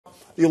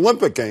The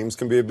Olympic Games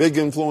can be a big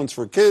influence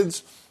for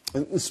kids,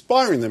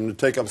 inspiring them to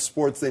take up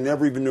sports they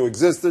never even knew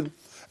existed.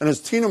 And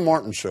as Tina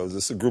Martin shows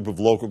us, a group of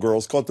local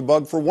girls caught the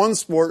bug for one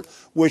sport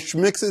which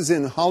mixes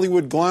in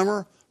Hollywood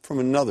glamour from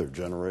another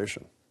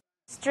generation.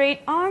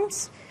 Straight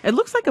arms. It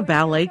looks like a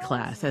ballet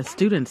class as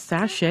students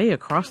sashay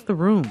across the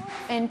room.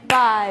 And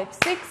 5,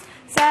 6,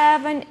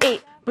 7,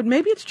 8. But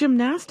maybe it's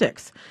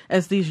gymnastics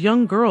as these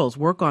young girls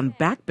work on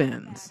back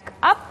bends.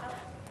 Up,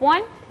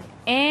 1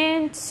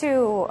 and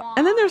 2.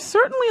 And then there's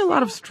certainly a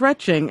lot of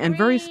stretching and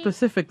very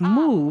specific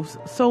moves,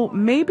 so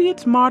maybe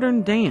it's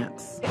modern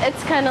dance.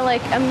 It's kind of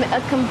like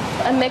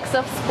a mix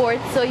of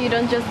sports, so you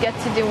don't just get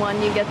to do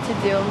one, you get to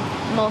do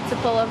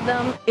multiple of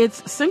them.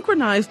 It's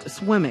synchronized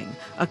swimming,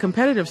 a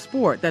competitive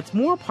sport that's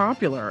more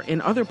popular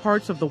in other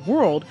parts of the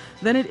world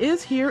than it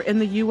is here in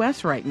the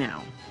U.S. right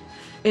now.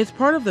 It's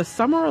part of the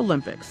Summer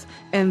Olympics,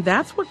 and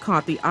that's what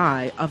caught the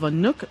eye of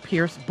Anouk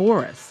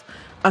Pierce-Boris,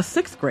 a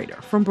 6th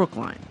grader from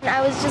Brookline. I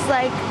was just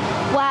like,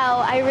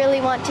 wow, I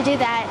really want to do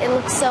that. It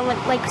looks so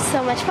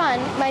much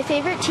fun. My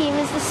favorite team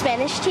is the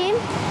Spanish team,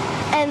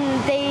 and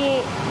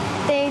they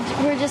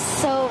were just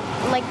so,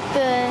 like,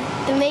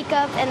 the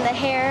makeup and the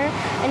hair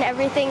and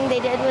everything they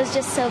did was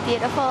just so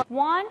beautiful.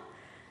 1,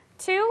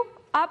 2,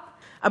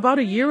 up. About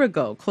a year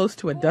ago, close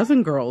to a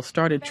dozen girls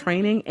started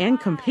training and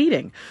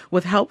competing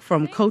with help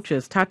from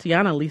coaches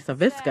Tatiana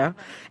Lisaviska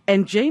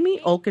and Jamie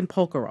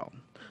Olkin-Polkaro,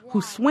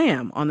 who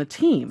swam on the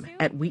team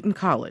at Wheaton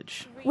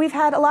College. We've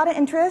had a lot of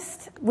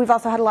interest. We've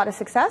also had a lot of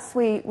success.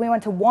 We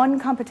went to one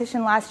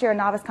competition last year, a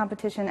novice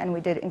competition, and we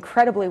did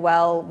incredibly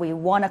well. We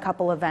won a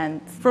couple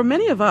events. For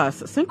many of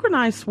us,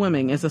 synchronized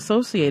swimming is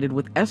associated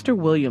with Esther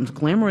Williams'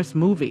 glamorous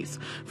movies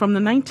from the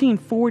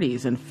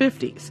 1940s and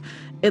 50s.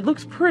 It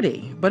looks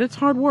pretty, but it's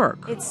hard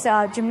work. It's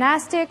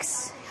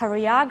gymnastics,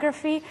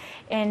 choreography,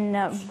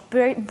 and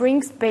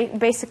brings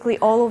basically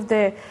all of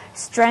the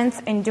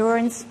strength,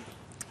 endurance,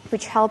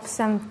 which helps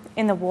them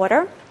in the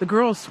water. The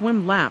girls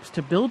swim laps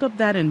to build up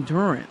that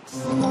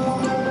endurance.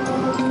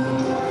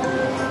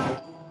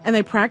 And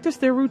they practice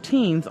their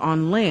routines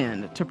on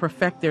land to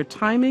perfect their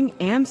timing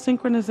and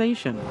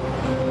synchronization.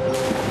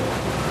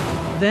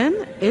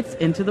 Then it's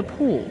into the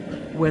pool,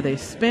 where they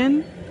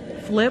spin,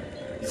 flip,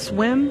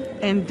 swim,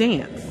 and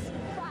dance.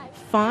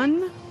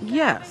 Fun,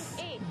 yes,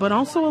 but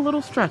also a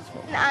little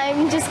stressful.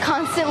 I'm just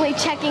constantly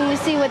checking to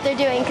see what they're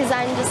doing because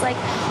I'm just like,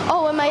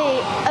 oh, am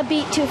I a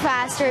beat too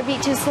fast or a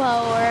beat too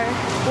slow, or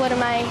what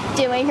am I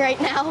doing right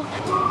now?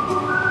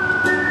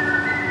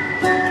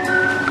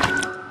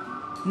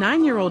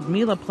 9-year-old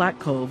Mila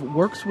Platkov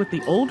works with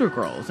the older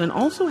girls and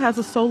also has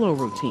a solo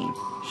routine.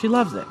 She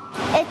loves it.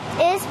 It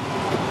is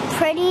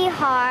pretty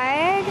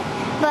hard,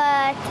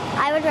 but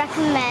I would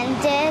recommend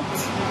it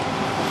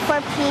for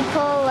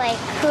people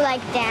who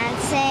like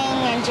dancing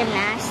and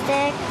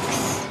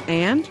gymnastics.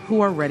 And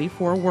who are ready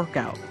for a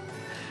workout.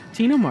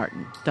 Tina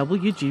Martin,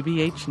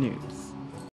 WGBH News.